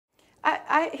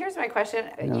Here's my question.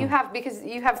 Yeah. Because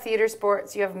you have theater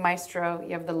sports, you have Maestro,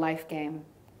 you have the Life Game.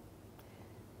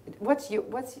 What's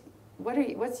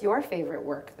your favorite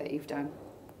work that you've done?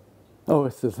 Oh,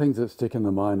 it's the things that stick in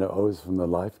the mind are always from the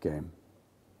Life Game.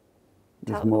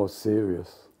 It's more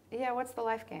serious. Yeah, what's the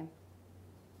Life Game?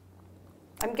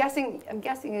 I'm guessing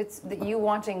it's that you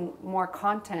wanting more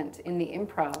content in the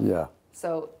improv. Yeah.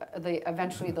 So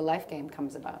eventually the Life Game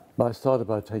comes about. I started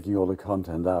by taking all the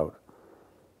content out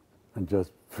and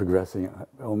just progressing,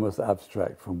 almost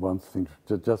abstract from one thing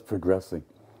to just progressing.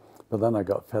 But then I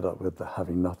got fed up with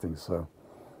having nothing. So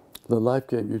the Life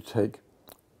Game, you take.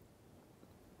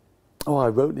 Oh, I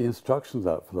wrote the instructions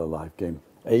out for the Life Game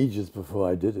ages before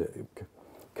I did it,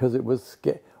 because it was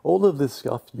all of this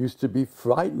stuff used to be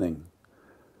frightening,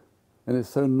 and it's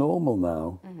so normal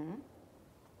now. Mm-hmm.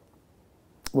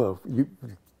 Well,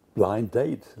 blind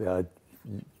date, the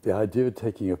idea of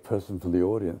taking a person from the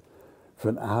audience for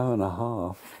an hour and a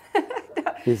half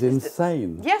is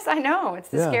insane. Yes, I know. It's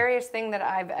the scariest thing that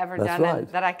I've ever done, right. and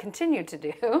that I continue to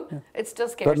do. Yeah. It still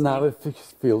scares me. But now it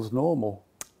feels normal.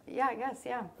 Yeah, I guess,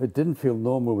 yeah. It didn't feel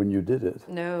normal when you did it.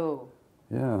 No.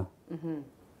 Yeah. Mm-hmm.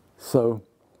 So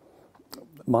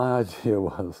my idea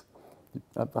was,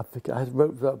 I think I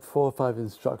wrote about 4 or 5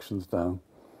 instructions down.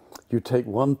 You take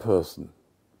one person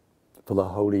for the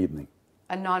whole evening.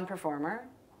 A non-performer?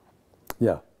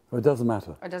 Yeah, it doesn't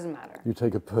matter. It doesn't matter. You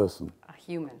take a person. A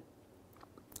human.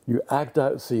 You act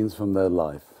out scenes from their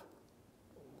life.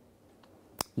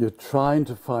 You're trying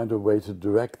to find a way to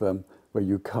direct them where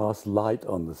you cast light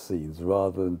on the scenes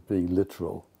rather than being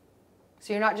literal.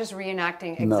 So you're not just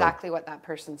reenacting exactly what that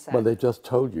person said? Well, they just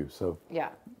told you, so yeah.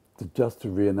 Just to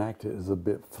reenact it is a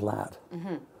bit flat.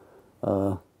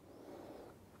 Mm-hmm.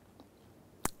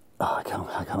 I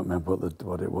can't remember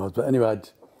what it was, but anyway,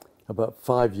 about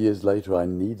 5 years later, I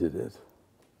needed it,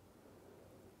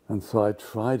 and so I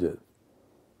tried it.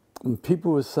 And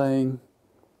people were saying,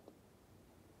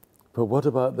 "But what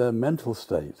about their mental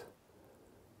state?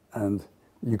 And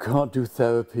you can't do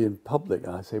therapy in public."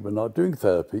 I say, "We're not doing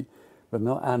therapy. We're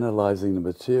not analyzing the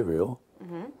material.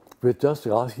 Mm-hmm. We're just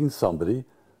asking somebody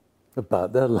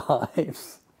about their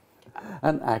lives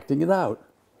and acting it out."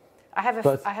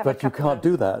 But you can't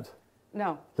do that.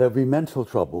 No. There'll be mental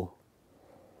trouble.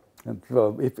 And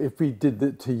well, if we did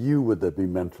it to you, would there be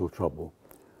mental trouble?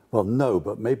 Well, no,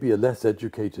 but maybe a less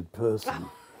educated person.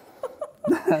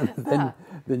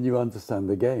 then you understand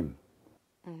the game.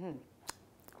 Mm-hmm.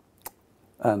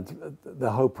 And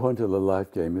the whole point of the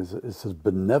Life Game is it's a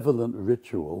benevolent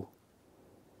ritual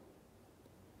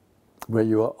where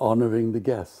you are honoring the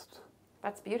guest.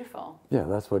 That's beautiful. Yeah,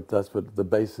 that's what the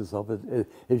basis of it.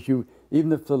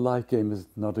 Even if the Life Game is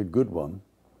not a good one,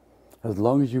 as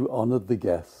long as you honored the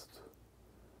guest,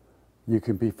 you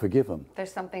can be forgiven.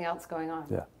 There's something else going on.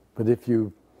 Yeah, but if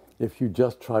you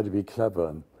just try to be clever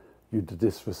and you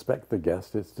disrespect the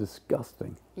guest, it's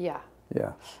disgusting. Yeah.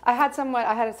 Yeah. I had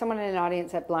someone in an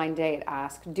audience at Blind Date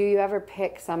ask, "Do you ever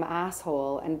pick some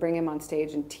asshole and bring him on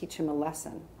stage and teach him a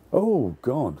lesson?" Oh,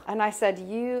 God. And I said,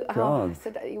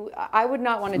 I would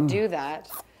not want to do that,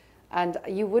 and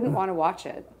you wouldn't want to watch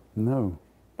it. No.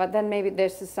 But then maybe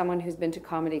this is someone who's been to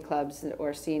comedy clubs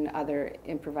or seen other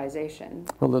improvisation.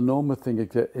 Well, the normal thing to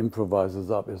get improvisers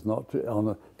up is not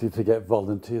to get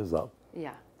volunteers up.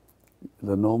 Yeah.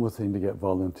 The normal thing to get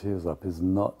volunteers up is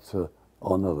not to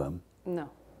honor them. No.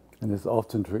 And it's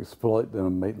often to exploit them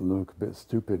and make them look a bit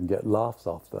stupid and get laughs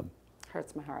off them.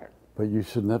 Hurts my heart. But you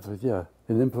should never,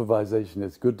 in improvisation,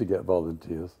 it's good to get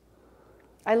volunteers.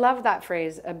 I love that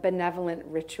phrase, a benevolent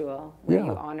ritual where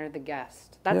you honor the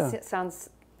guest. That sounds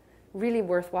really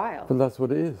worthwhile. But that's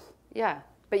what it is. Yeah,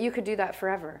 but you could do that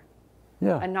forever.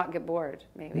 Yeah. And not get bored,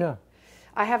 maybe. Yeah.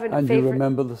 I have and you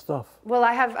remember the stuff. Well,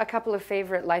 I have a couple of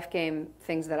favorite Life Game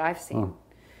things that I've seen.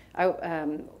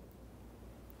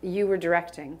 You were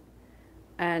directing,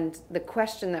 and the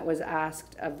question that was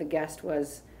asked of the guest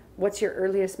was, "What's your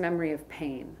earliest memory of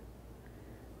pain?"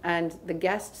 And the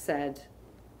guest said,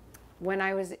 "When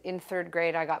I was in 3rd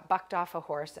grade, I got bucked off a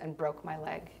horse and broke my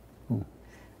leg."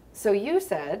 So you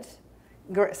said,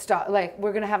 "Stop! Like,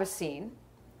 we're going to have a scene."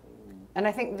 And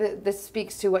I think this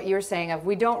speaks to what you're saying of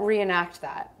we don't reenact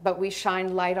that, but we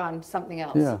shine light on something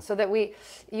else. Yeah. So that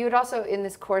you had also in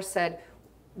this course said,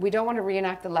 we don't want to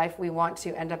reenact the life, we want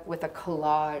to end up with a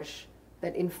collage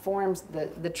that informs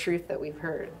the truth that we've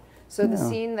heard. So the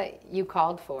scene that you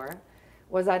called for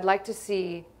was, I'd like to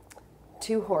see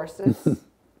 2 horses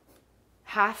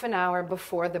half an hour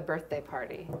before the birthday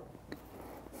party.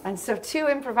 And so 2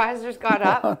 improvisers got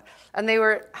up, and they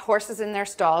were horses in their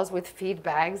stalls with feed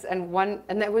bags, and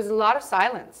there was a lot of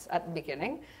silence at the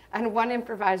beginning, and one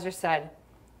improviser said,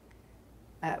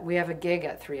 we have a gig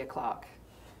at 3 o'clock.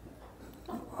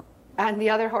 And the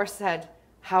other horse said,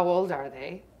 how old are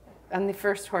they? And the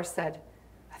first horse said,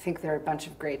 I think they're a bunch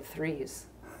of grade 3s.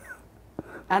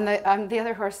 And the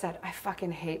other horse said, I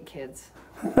fucking hate kids.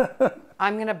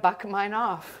 I'm going to buck mine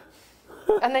off.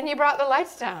 And then you brought the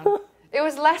lights down. It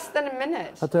was less than a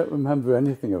minute. I don't remember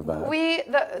anything of that. We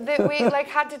like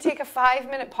had to take a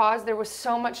 5-minute pause. There was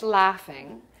so much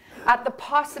laughing at the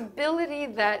possibility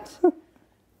that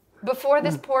before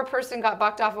this poor person got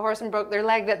bucked off a horse and broke their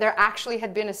leg, that there actually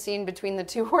had been a scene between the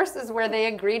two horses where they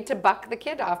agreed to buck the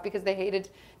kid off because they hated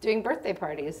doing birthday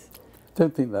parties. I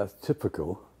don't think that's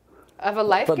typical. Of a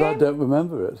life but game? I don't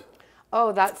remember it.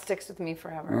 Oh, that sticks with me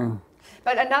forever.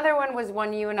 But another one was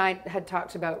one you and I had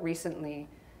talked about recently,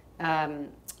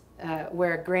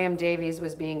 where Graham Davies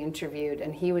was being interviewed,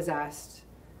 and he was asked,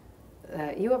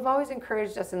 you have always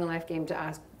encouraged us in the life game to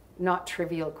ask not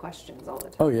trivial questions all the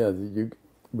time. Oh yeah,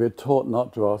 we're taught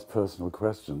not to ask personal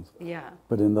questions. Yeah.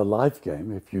 But in the life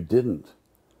game, if you didn't,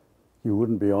 you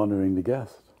wouldn't be honouring the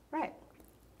guest. Right.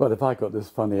 But if I got this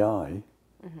funny eye,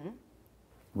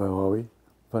 where are we?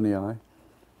 Funny eye,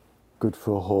 good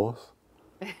for a horse.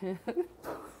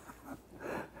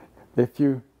 If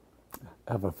you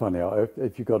have a funny eye,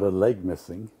 if you got a leg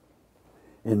missing,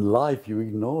 in life you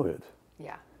ignore it.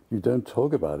 Yeah. You don't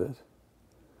talk about it.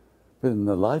 But in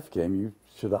the life game, you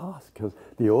should ask, because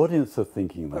the audience are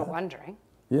thinking that. We're wondering.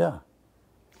 Yeah.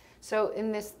 So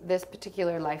in this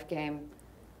particular life game,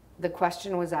 the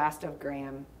question was asked of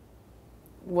Graham,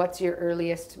 what's your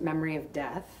earliest memory of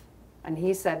death? And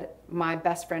he said, my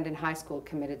best friend in high school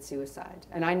committed suicide.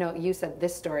 And I know you said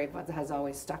this story has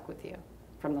always stuck with you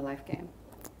from the life game.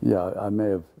 Yeah, I may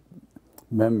have,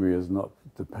 memory is not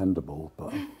dependable,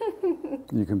 but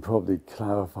you can probably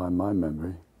clarify my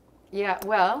memory. Yeah,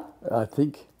 well. I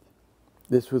think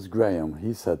this was Graham,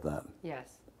 he said that.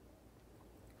 Yes.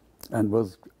 And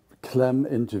was Clem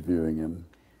interviewing him?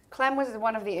 Clem was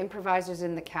one of the improvisers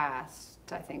in the cast,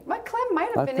 I think. But Clem might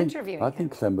have been interviewing him. I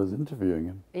think Clem was interviewing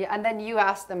him. Yeah, and then you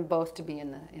asked them both to be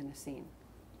in the scene,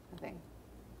 I think.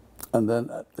 And then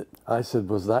I said,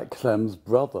 was that Clem's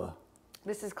brother?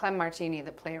 This is Clem Martini,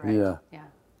 the playwright. Yeah. Yeah.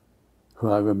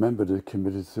 Who I remembered had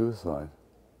committed suicide.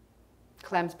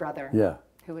 Clem's brother. Yeah.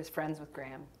 Who was friends with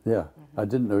Graham. Yeah. I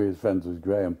didn't know he was friends with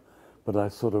Graham, but I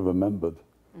sort of remembered.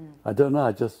 I don't know,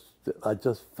 I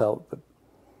just felt that,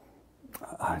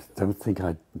 I don't think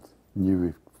I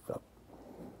knew,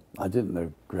 I didn't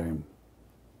know Graham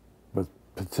was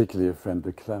particularly a friend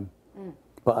of Clem.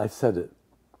 But I said it.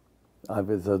 I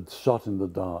was a shot in the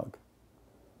dark.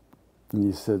 And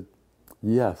he said,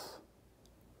 yes.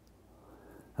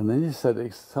 And then he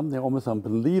said something almost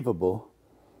unbelievable.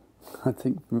 I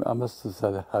think I must have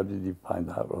said, how did you find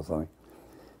out or something?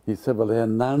 He said, well, they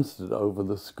announced it over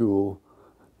the school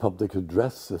public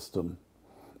address system.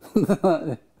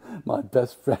 My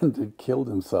best friend had killed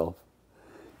himself.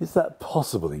 Is that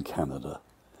possible in Canada?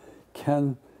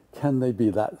 Can they be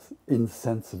that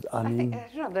insensitive? I mean, I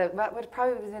don't know, that would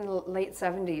probably was in the late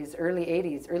 70s, early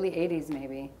 80s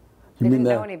maybe. You They mean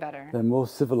didn't know any better. They're more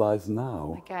civilized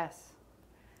now. I guess.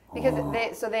 Because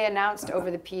they announced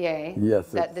over the PA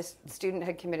that this student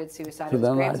had committed suicide. So It was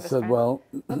then Graham's I best said, friend. well...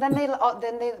 But then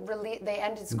they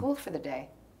ended school for the day.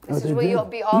 This is they where did? you'll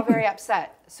be all very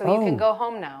upset, so you can go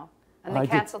home now. And they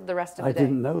canceled the rest of the day. I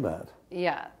didn't know that.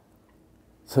 Yeah.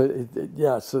 So,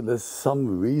 so there's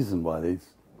some reason why they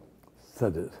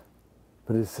said it.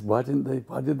 But why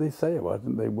did they say it? Why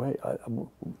didn't they wait?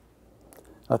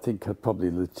 I think probably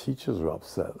the teachers were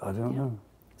upset. I don't know.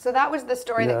 So that was the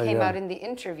story that came out in the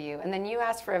interview. And then you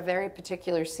asked for a very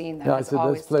particular scene that I said,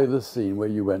 let's play the scene where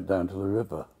you went down to the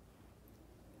river.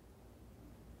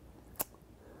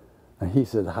 And he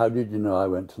said, how did you know I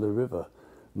went to the river?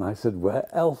 And I said, where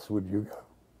else would you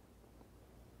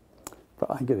go?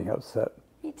 But I'm getting upset.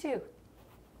 Me too.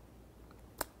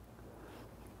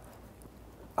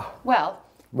 Well,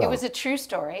 it was a true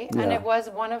story, and it was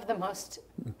one of the most...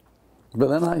 But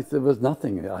then there was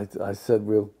nothing. I said,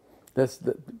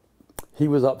 he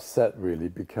was upset really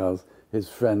because his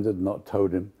friend had not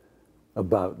told him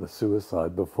about the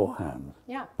suicide beforehand.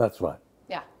 Yeah. That's right.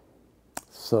 Yeah.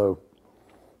 So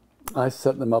I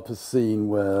set them up a scene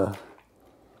where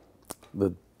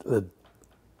the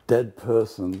dead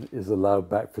person is allowed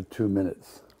back for 2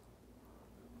 minutes.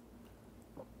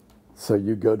 So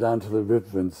you go down to the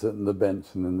river and sit on the bench,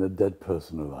 and then the dead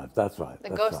person arrives. That's right.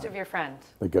 The ghost of your friend.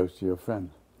 The ghost of your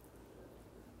friend.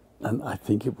 And I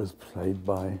think it was played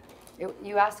by...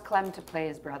 You asked Clem to play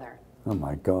his brother. Oh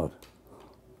my God.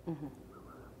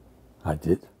 I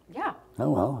did? Yeah.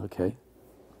 Oh well, okay.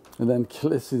 And then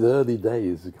this is early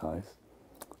days, guys.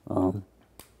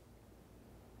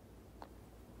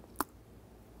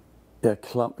 Yeah,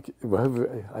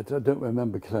 whoever, I don't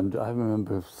remember Clem. I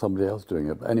remember somebody else doing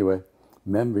it. But anyway,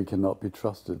 memory cannot be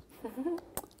trusted.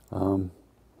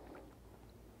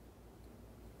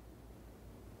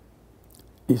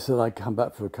 He said, I'd come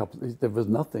back for there was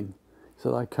nothing. He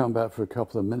said, I'd come back for a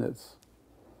couple of minutes.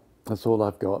 That's all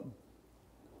I've got.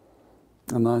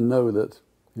 And I know that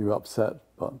you're upset,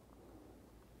 but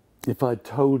if I'd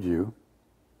told you,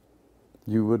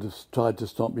 you would have tried to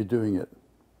stop me doing it.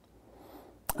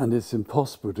 And it's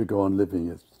impossible to go on living.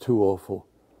 It's too awful.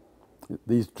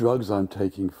 These drugs I'm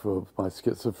taking for my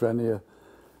schizophrenia,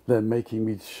 they're making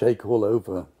me shake all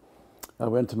over. I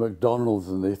went to McDonald's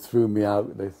and they threw me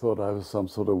out. They thought I was some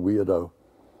sort of weirdo.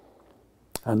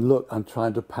 And look, I'm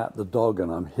trying to pat the dog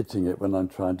and I'm hitting it when I'm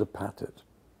trying to pat it.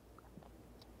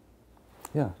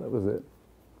 Yeah, that was it.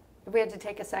 We had to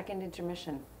take a second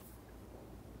intermission.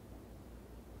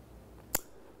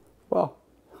 Well.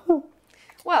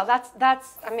 Well, that's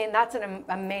an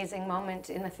amazing moment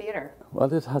in the theater.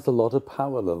 Well, it has a lot of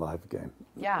power, the live game.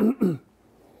 Yeah.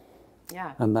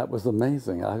 Yeah. And that was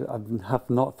amazing. I have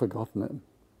not forgotten it.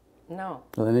 No.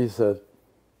 And then he said,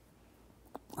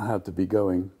 I have to be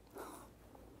going.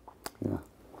 Yeah.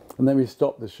 And then we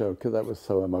stopped the show because that was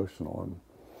so emotional.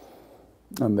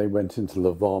 And they went into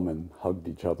the Vom and hugged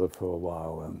each other for a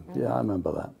while. And yeah, I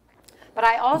remember that. But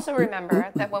I also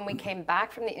remember that when we came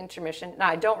back from the intermission, now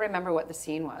I don't remember what the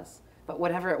scene was, but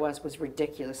whatever it was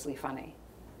ridiculously funny.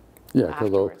 Yeah,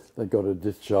 because they got to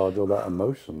discharge all that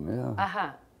emotion. Yeah.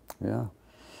 Uh-huh. Yeah.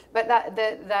 But I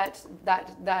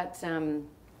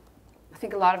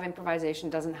think a lot of improvisation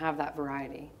doesn't have that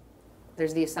variety.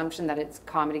 There's the assumption that it's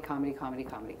comedy, comedy, comedy,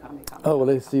 comedy, comedy, comedy. Oh, well,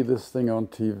 they see this thing on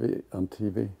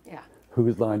TV. Yeah.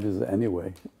 Whose line is it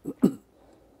anyway?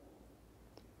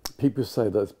 People say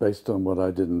that's based on what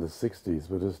I did in the 60s,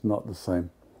 but it's not the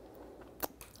same.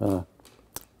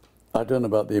 I don't know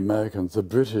about the Americans. The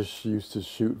British used to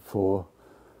shoot for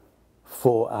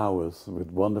 4 hours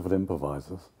with wonderful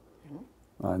improvisers.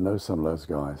 Mm-hmm. I know some of those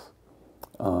guys.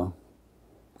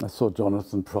 I saw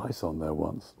Jonathan Pryce on there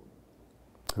once,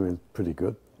 who is pretty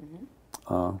good.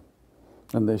 Mm-hmm.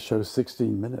 And they show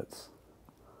 16 minutes.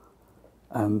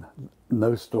 And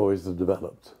no stories are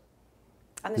developed.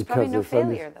 And there's probably no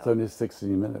failure, though. It's only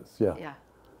 16 minutes, yeah. Yeah.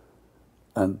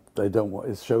 And they don't want,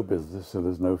 it's show business, so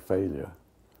there's no failure.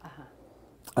 Uh-huh.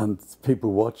 And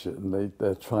people watch it and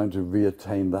they're trying to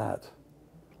reattain that.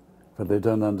 But they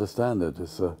don't understand it.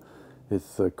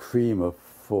 It's a cream of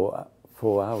 4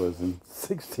 hours and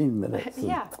 16 minutes.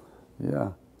 Yeah.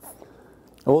 Yeah.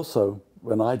 Also,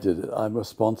 when I did it, I'm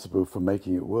responsible for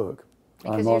making it work.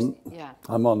 Because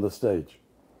I'm on the stage.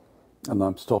 And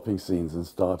I'm stopping scenes and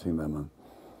starting them and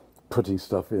putting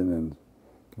stuff in and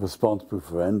responsible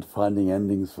for finding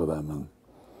endings for them. And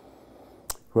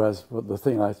whereas the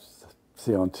thing I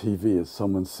see on TV is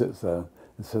someone sits there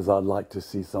and says, I'd like to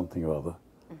see something or other,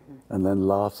 mm-hmm. and then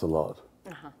laughs a lot,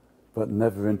 uh-huh. but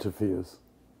never interferes.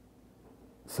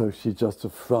 So she's just a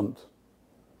front.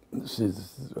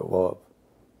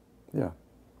 Yeah.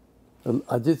 And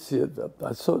I did see it.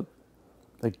 I saw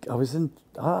it. I was in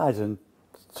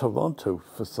Toronto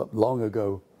for long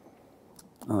ago,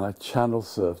 and I channel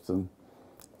surfed, and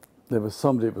there was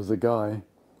somebody, it was a guy,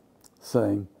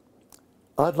 saying,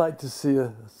 I'd like to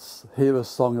hear a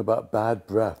song about bad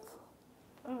breath.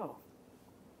 Oh.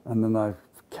 And then I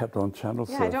kept on channel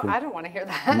surfing. Yeah, I don't want to hear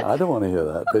that. I don't want to hear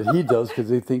that, but he does because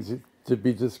he thinks to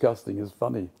be disgusting is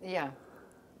funny. Yeah.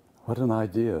 What an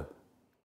idea.